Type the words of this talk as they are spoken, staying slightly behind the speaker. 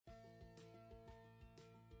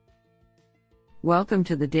Welcome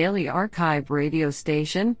to the Daily Archive radio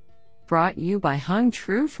station, brought you by Hung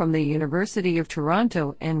Tru from the University of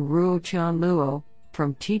Toronto and Ruo Chan Luo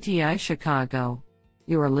from TTI Chicago.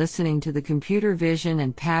 You are listening to the Computer Vision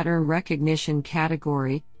and Pattern Recognition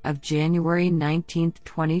category of January 19,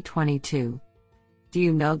 2022. Do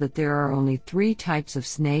you know that there are only 3 types of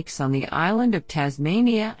snakes on the island of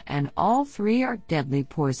Tasmania, and all 3 are deadly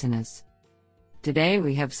poisonous? Today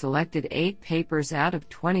we have selected 8 papers out of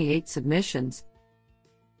 28 submissions.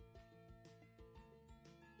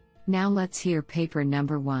 Now let's hear paper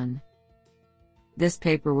number 1. This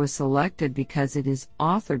paper was selected because it is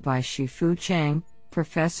authored by Shifu Chang,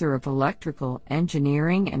 Professor of Electrical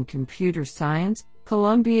Engineering and Computer Science,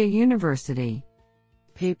 Columbia University.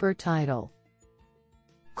 Paper title: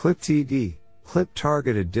 ClipTD,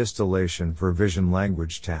 Clip-Targeted Distillation for Vision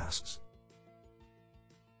Language Tasks.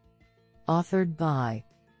 Authored by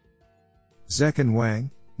Zekin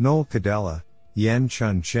Wang, Noel Cadella, Yan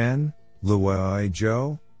Chun Chen, Luoi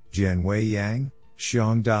Zhou, Jianwei Yang,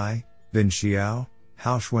 Xiong Dai, Bin Xiao,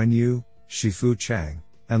 Haoxuan Yu, Shifu Chang,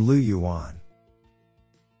 and Lu Yuan.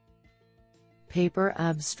 Paper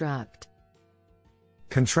abstract: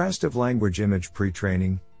 Contrastive Language Image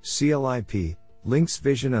Pre-Training, CLIP, links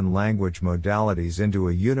vision and language modalities into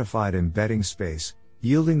a unified embedding space,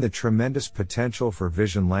 yielding the tremendous potential for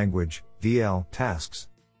vision-language (VL) tasks.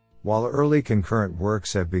 While early concurrent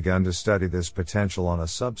works have begun to study this potential on a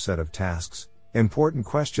subset of tasks, important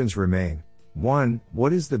questions remain. 1.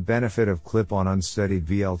 What is the benefit of CLIP on unstudied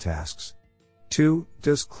VL tasks? 2.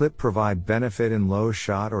 Does CLIP provide benefit in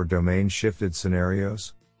low-shot or domain-shifted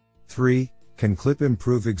scenarios? 3. Can CLIP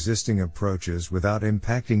improve existing approaches without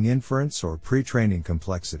impacting inference or pre-training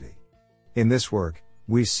complexity? In this work,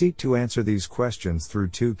 we seek to answer these questions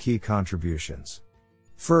through 2 key contributions.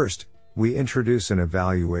 First, we introduce an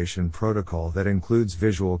evaluation protocol that includes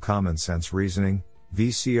visual common sense reasoning,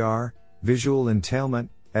 VCR, visual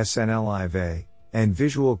entailment, SNLIV, and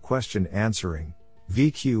visual question answering,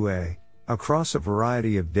 VQA, across a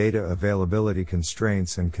variety of data availability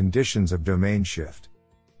constraints and conditions of domain shift.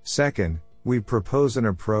 Second, we propose an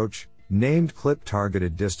approach, named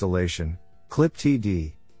Clip-Targeted Distillation,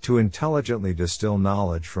 ClipTD, to intelligently distill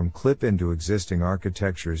knowledge from CLIP into existing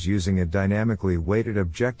architectures using a dynamically weighted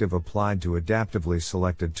objective applied to adaptively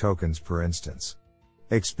selected tokens per instance.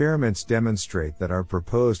 Experiments demonstrate that our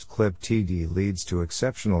proposed ClipTD leads to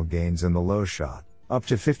exceptional gains in the low shot, up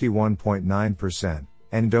to 51.9%,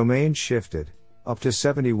 and domain shifted, up to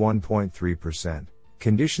 71.3%,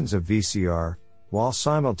 conditions of VCR, while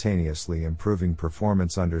simultaneously improving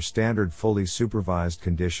performance under standard fully supervised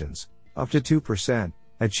conditions, up to 2%,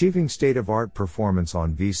 achieving state-of-art performance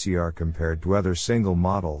on VCR compared to other single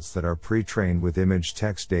models that are pre-trained with image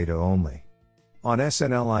text data only. On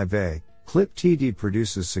SNLIV, ClipTD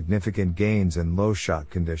produces significant gains in low-shot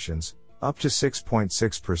conditions, up to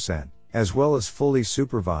 6.6%, as well as fully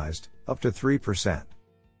supervised, up to 3%.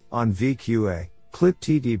 On VQA,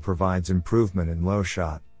 ClipTD provides improvement in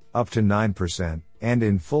low-shot, up to 9%, and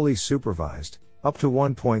in fully supervised, up to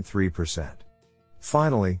 1.3%.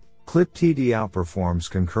 Finally, ClipTD outperforms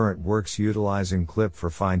concurrent works utilizing CLIP for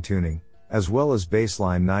fine-tuning, as well as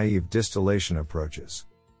baseline naive distillation approaches.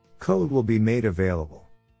 Code will be made available.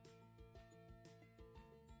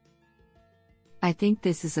 I think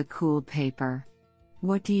this is a cool paper.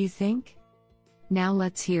 What do you think? Now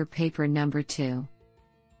let's hear paper number 2.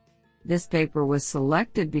 This paper was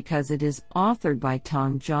selected because it is authored by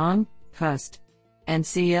Tong Zhang, Cust, and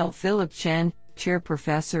CL Philip Chen, Chair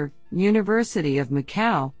Professor, University of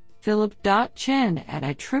Macau, Philip Chen at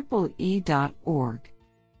IEEE.org.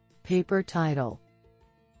 Paper title: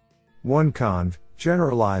 1conv,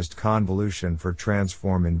 Generalized Convolution for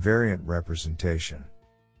Transform Invariant Representation.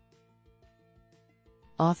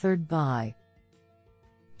 Authored by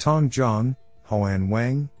Tong Zhang, Hoan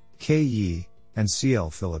Wang, K. Yi, and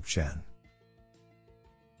CL Philip Chen.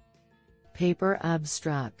 Paper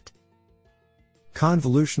abstract: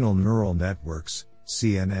 Convolutional neural networks,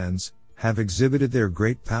 CNNs, have exhibited their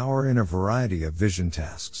great power in a variety of vision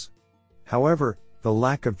tasks. However, the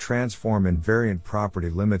lack of transform invariant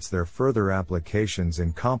property limits their further applications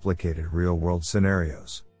in complicated real-world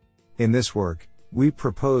scenarios. In this work, we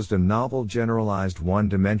proposed a novel generalized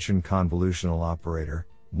one-dimension convolutional operator,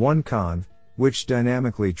 1conv, which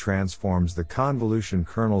dynamically transforms the convolution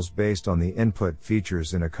kernels based on the input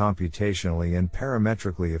features in a computationally and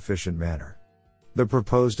parametrically efficient manner. The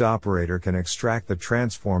proposed operator can extract the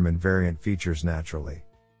transform invariant features naturally.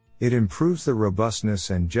 It improves the robustness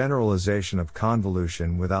and generalization of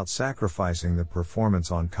convolution without sacrificing the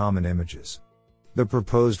performance on common images. The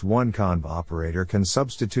proposed 1conv operator can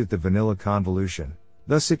substitute the vanilla convolution,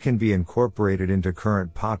 Thus it can be incorporated into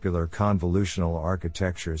current popular convolutional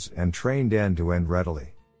architectures and trained end-to-end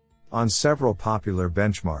readily. On several popular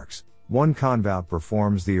benchmarks, one conv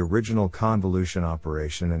outperforms the original convolution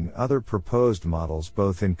operation and other proposed models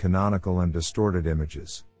both in canonical and distorted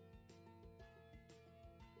images.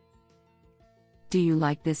 Do you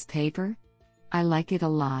like this paper? I like it a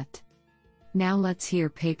lot. Now let's hear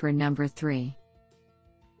paper number 3.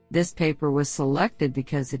 This paper was selected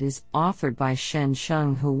because it is authored by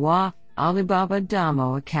Shen-Sheng Hua, Alibaba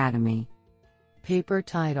Damo Academy. Paper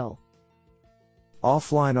title: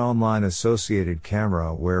 Offline-online associated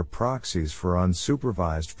camera-aware proxies for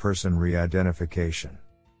unsupervised person re-identification.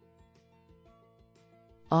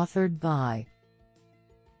 Authored by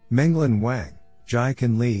Menglin Wang,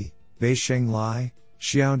 Jiakan Li, Beisheng Lai,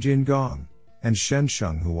 Xiaojin Gong, and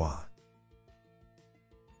Shen-Sheng Hua.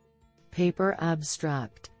 Paper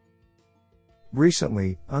abstract: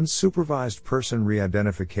 Recently, unsupervised person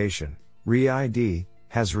re-identification, RE-ID,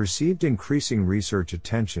 has received increasing research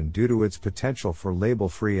attention due to its potential for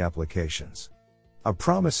label-free applications. A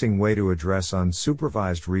promising way to address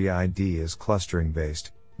unsupervised RE-ID is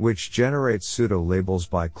clustering-based, which generates pseudo-labels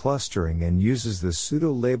by clustering and uses the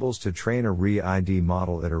pseudo-labels to train a RE-ID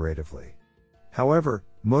model iteratively. However,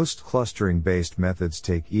 most clustering-based methods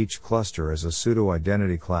take each cluster as a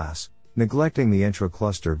pseudo-identity class, neglecting the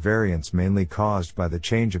intra-cluster variance mainly caused by the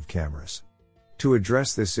change of cameras. To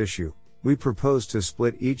address this issue, we propose to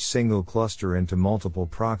split each single cluster into multiple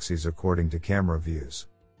proxies according to camera views.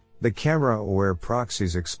 The camera-aware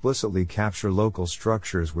proxies explicitly capture local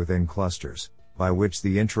structures within clusters, by which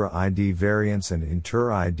the intra-ID variance and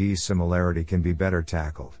inter-ID similarity can be better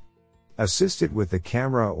tackled. Assisted with the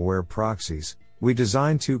camera-aware proxies, we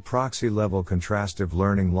design two proxy-level contrastive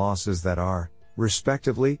learning losses that are,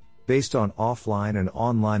 respectively, based on offline and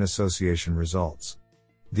online association results.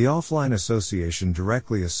 The offline association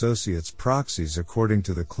directly associates proxies according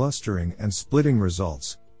to the clustering and splitting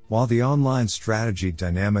results, while the online strategy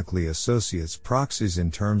dynamically associates proxies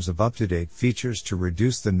in terms of up-to-date features to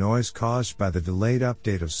reduce the noise caused by the delayed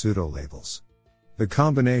update of pseudo-labels. The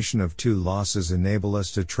combination of two losses enable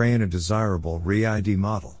us to train a desirable RE-ID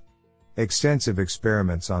model. Extensive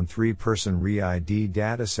experiments on 3-person RE-ID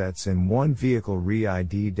datasets and 1-vehicle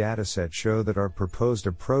RE-ID dataset show that our proposed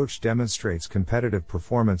approach demonstrates competitive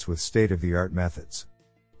performance with state-of-the-art methods.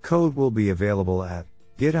 Code will be available at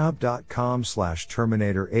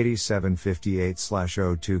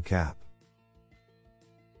github.com/terminator8758/02cap.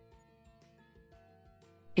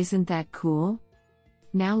 Isn't that cool?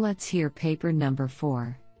 Now let's hear paper number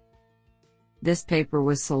 4. This paper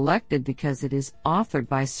was selected because it is authored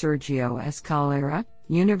by Sergio Escalera,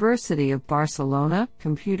 University of Barcelona,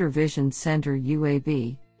 Computer Vision Center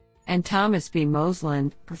UAB, and Thomas B.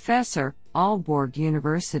 Mosland, Professor, Aalborg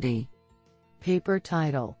University. Paper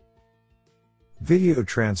title: Video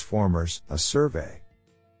Transformers, a Survey.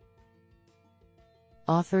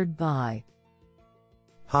 Authored by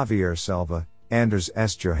Javier Selva, Anders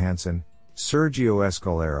S. Johansson, Sergio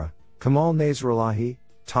Escalera, Kamal Nasrallah,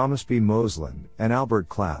 Thomas B. Mosland, and Albert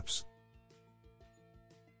Claps.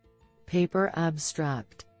 Paper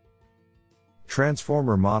abstract: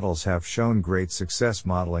 Transformer models have shown great success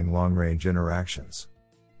modeling long-range interactions.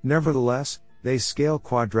 Nevertheless, they scale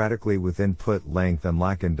quadratically with input length and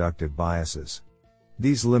lack inductive biases.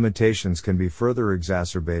 These limitations can be further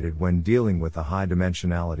exacerbated when dealing with the high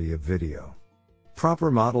dimensionality of video. Proper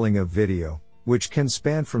modeling of video, which can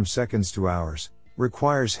span from seconds to hours,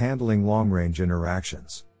 requires handling long-range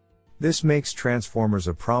interactions. This makes transformers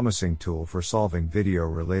a promising tool for solving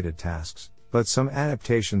video-related tasks, but some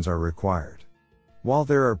adaptations are required. While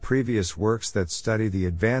there are previous works that study the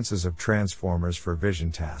advances of transformers for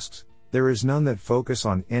vision tasks, there is none that focus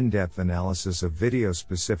on in-depth analysis of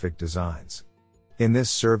video-specific designs. In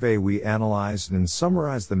this survey we analyzed and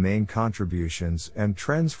summarized the main contributions and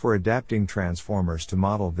trends for adapting transformers to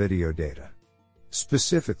model video data.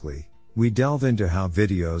 Specifically, we delve into how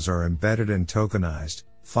videos are embedded and tokenized,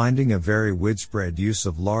 finding a very widespread use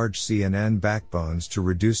of large CNN backbones to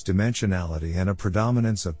reduce dimensionality and a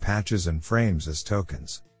predominance of patches and frames as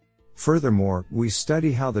tokens. Furthermore, we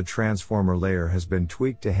study how the transformer layer has been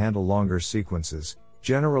tweaked to handle longer sequences,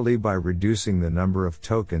 generally by reducing the number of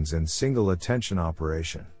tokens in single attention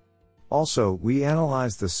operation. Also, we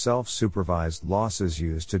analyze the self-supervised losses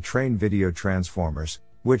used to train video transformers,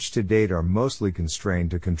 which to date are mostly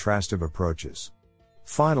constrained to contrastive approaches.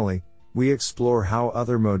 Finally, we explore how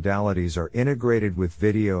other modalities are integrated with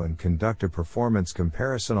video and conduct a performance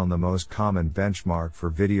comparison on the most common benchmark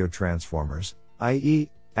for video transformers,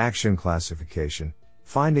 i.e., action classification,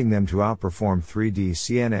 finding them to outperform 3D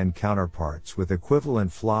CNN counterparts with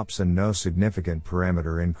equivalent flops and no significant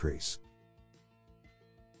parameter increase.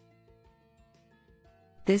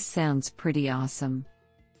 This sounds pretty awesome.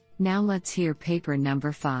 Now let's hear paper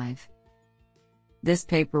number 5. This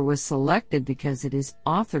paper was selected because it is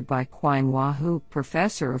authored by Quanghua Hu,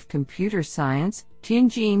 Professor of Computer Science,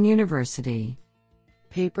 Tianjin University.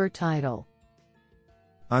 Paper title: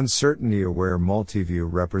 Uncertainty-Aware Multiview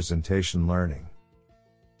Representation Learning.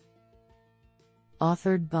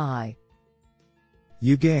 Authored by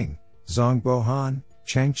Yu Gang, Zhongbo Han,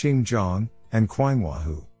 Changqing Zhang, and Quanghua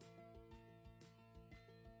Hu.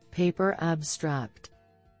 Paper abstract: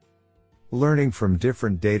 Learning from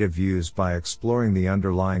different data views by exploring the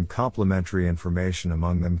underlying complementary information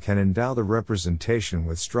among them can endow the representation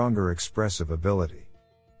with stronger expressive ability.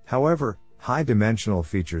 However, high-dimensional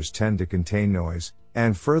features tend to contain noise,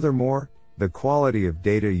 and furthermore, the quality of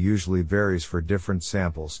data usually varies for different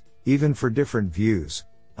samples, even for different views,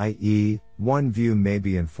 i.e., one view may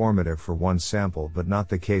be informative for one sample but not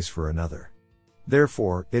the case for another.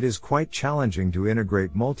 Therefore, it is quite challenging to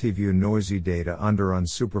integrate multiview noisy data under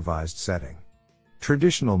unsupervised setting.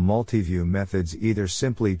 Traditional multiview methods either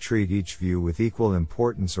simply treat each view with equal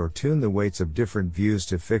importance or tune the weights of different views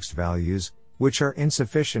to fixed values, which are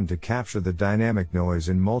insufficient to capture the dynamic noise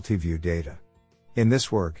in multiview data. In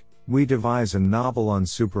this work, we devise a novel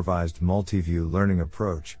unsupervised multiview learning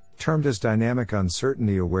approach, termed as Dynamic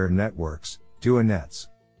Uncertainty-Aware Networks, DUA-NETs.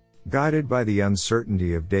 Guided by the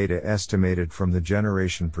uncertainty of data estimated from the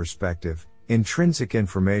generation perspective, intrinsic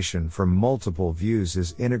information from multiple views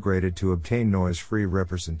is integrated to obtain noise-free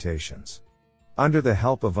representations. Under the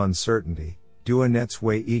help of uncertainty, DUA-NETs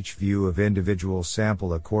weigh each view of individual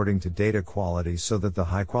sample according to data quality so that the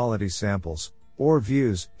high-quality samples, or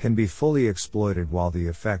views, can be fully exploited while the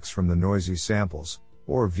effects from the noisy samples,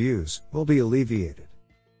 or views, will be alleviated.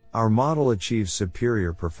 Our model achieves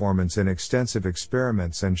superior performance in extensive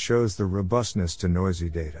experiments and shows the robustness to noisy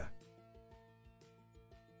data.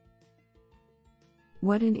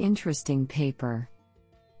 What an interesting paper.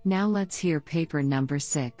 Now let's hear paper number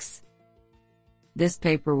 6. This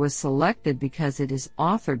paper was selected because it is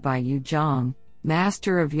authored by Yu Zhang,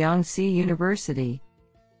 Master of Yangtze University.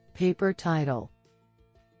 Paper title: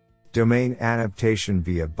 Domain Adaptation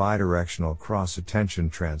via Bidirectional Cross-Attention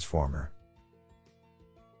Transformer.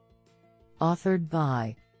 Authored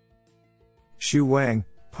by Xu Wang,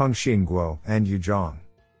 Pengxin Guo, and Yu Zhang.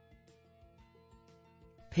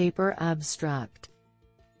 Paper abstract: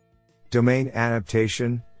 Domain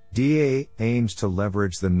adaptation, DA, aims to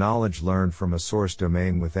leverage the knowledge learned from a source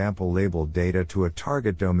domain with ample labeled data to a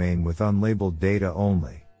target domain with unlabeled data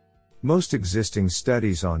only. Most existing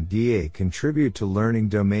studies on DA contribute to learning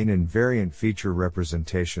domain invariant feature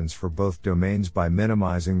representations for both domains by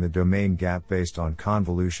minimizing the domain gap based on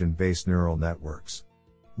convolution-based neural networks.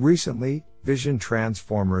 Recently, vision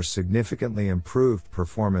transformers significantly improved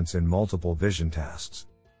performance in multiple vision tasks.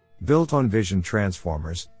 Built on vision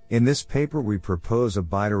transformers, in this paper we propose a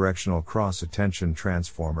bidirectional cross-attention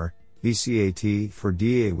transformer, BCAT, for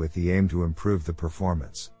DA with the aim to improve the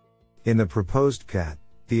performance. In the proposed CAT,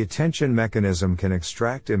 the attention mechanism can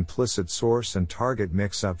extract implicit source and target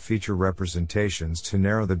mix-up feature representations to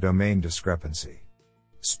narrow the domain discrepancy.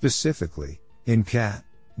 Specifically, in CAT,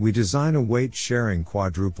 we design a weight-sharing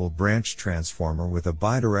quadruple branch transformer with a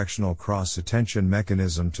bidirectional cross-attention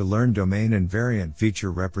mechanism to learn domain-invariant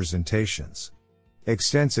feature representations.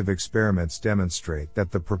 Extensive experiments demonstrate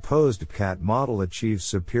that the proposed CAT model achieves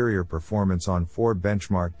superior performance on 4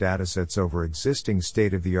 benchmark datasets over existing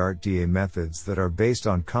state-of-the-art DA methods that are based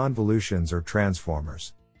on convolutions or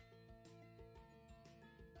transformers.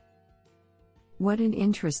 What an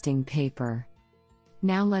interesting paper.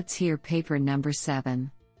 Now let's hear paper number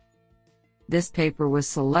 7. This paper was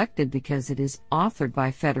selected because it is authored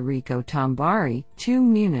by Federico Tambari, 2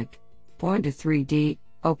 Munich, Point to 3D,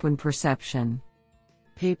 Open Perception.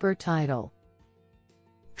 Paper title: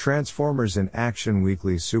 Transformers in Action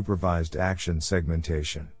Weakly Supervised Action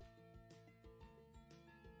Segmentation.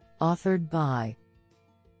 Authored by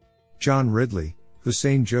John Ridley,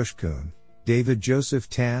 Hussein Joshkun, David Joseph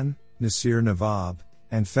Tan, Nasir Nawab,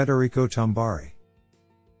 and Federico Tambari.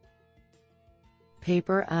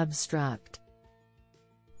 Paper abstract: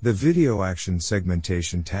 The video action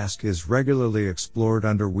segmentation task is regularly explored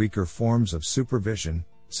under weaker forms of supervision,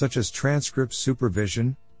 such as transcript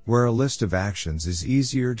supervision, where a list of actions is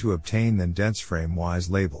easier to obtain than dense frame-wise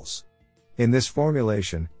labels. In this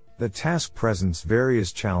formulation, the task presents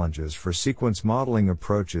various challenges for sequence modeling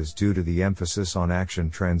approaches due to the emphasis on action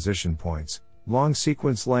transition points, long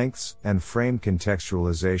sequence lengths, and frame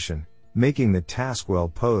contextualization, making the task well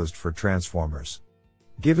posed for transformers.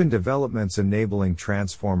 Given developments enabling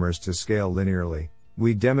transformers to scale linearly,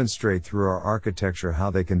 we demonstrate through our architecture how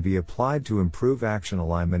they can be applied to improve action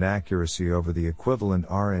alignment accuracy over the equivalent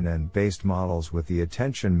RNN-based models, with the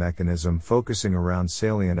attention mechanism focusing around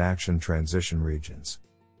salient action transition regions.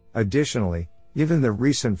 Additionally, given the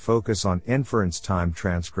recent focus on inference time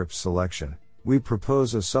transcript selection, we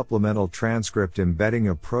propose a supplemental transcript embedding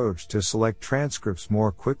approach to select transcripts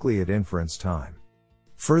more quickly at inference time.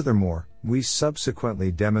 Furthermore, we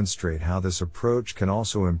subsequently demonstrate how this approach can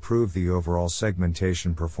also improve the overall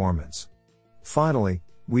segmentation performance. Finally,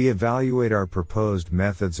 we evaluate our proposed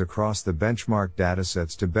methods across the benchmark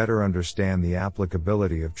datasets to better understand the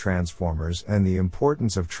applicability of transformers and the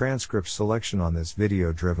importance of transcript selection on this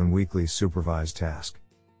video-driven weekly supervised task.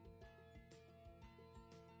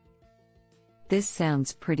 This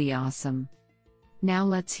sounds pretty awesome. Now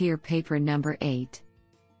let's hear paper number 8.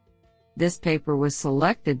 This paper was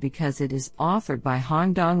selected because it is authored by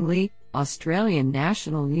Hongdong Li, Australian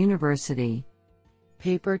National University.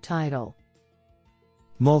 Paper title: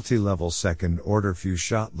 Multi-level second-order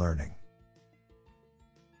few-shot learning.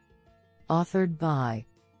 Authored by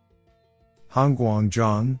Hongguang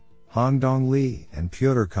Zhang, Hongdong Li, and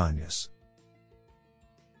Pyotr Kanyas.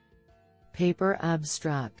 Paper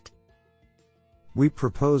abstract: We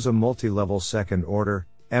propose a multi-level second-order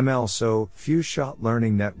MLSO few-shot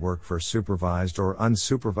learning network for supervised or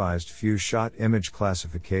unsupervised few-shot image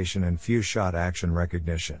classification and few-shot action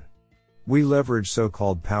recognition. We leverage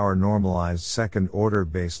so-called power-normalized second-order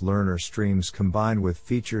based learner streams combined with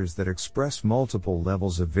features that express multiple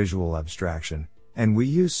levels of visual abstraction, and we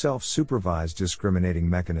use self-supervised discriminating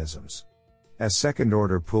mechanisms. As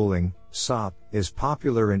second-order pooling, SOP, is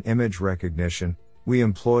popular in image recognition, we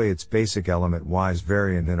employ its basic element-wise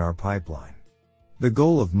variant in our pipeline. The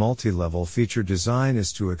goal of multi-level feature design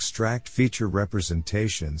is to extract feature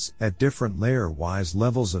representations at different layer-wise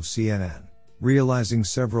levels of CNN, realizing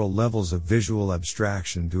several levels of visual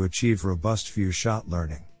abstraction to achieve robust few-shot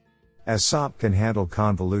learning. As SOP can handle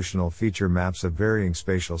convolutional feature maps of varying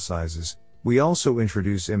spatial sizes, we also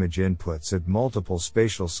introduce image inputs at multiple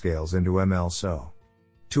spatial scales into MLSO.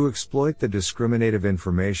 To exploit the discriminative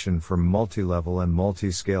information from multi-level and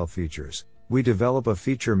multi-scale features, we develop a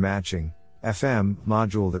feature matching FM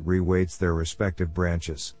module that reweights their respective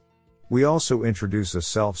branches. We also introduce a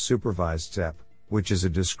self-supervised step, which is a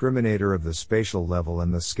discriminator of the spatial level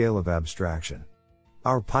and the scale of abstraction.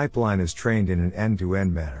 Our pipeline is trained in an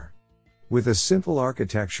end-to-end manner. With a simple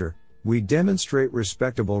architecture, we demonstrate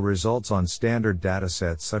respectable results on standard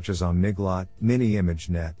datasets such as Omniglot,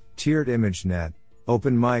 Mini-ImageNet, Tiered ImageNet,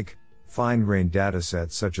 OpenMic, fine-grained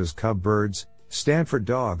datasets such as CubBirds, Stanford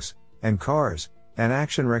Dogs, and Cars, and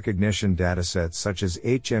action recognition datasets such as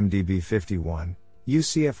HMDB51,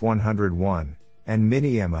 UCF101, and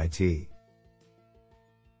Mini-MIT.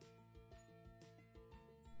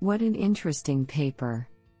 What an interesting paper.